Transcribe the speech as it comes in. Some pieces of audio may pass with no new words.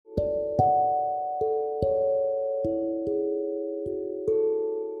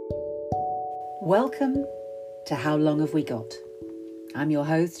Welcome to How Long Have We Got? I'm your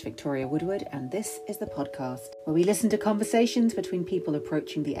host, Victoria Woodward, and this is the podcast where we listen to conversations between people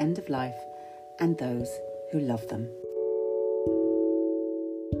approaching the end of life and those who love them.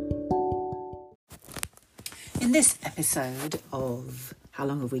 In this episode of How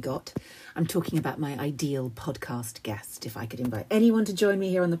Long Have We Got? I'm talking about my ideal podcast guest. If I could invite anyone to join me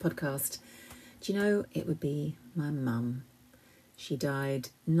here on the podcast, do you know, it would be my mum. She died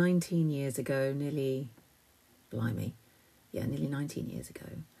 19 years ago, nearly 19 years ago.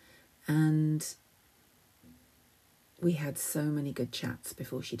 And we had so many good chats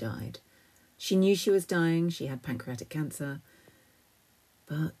before she died. She knew she was dying. She had pancreatic cancer.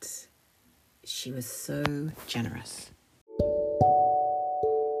 But she was so generous.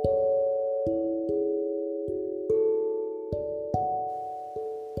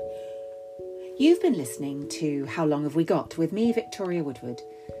 You've been listening to How Long Have We Got with me, Victoria Woodward.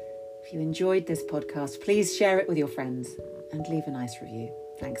 If you enjoyed this podcast, please share it with your friends and leave a nice review.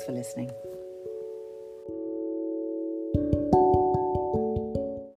 Thanks for listening.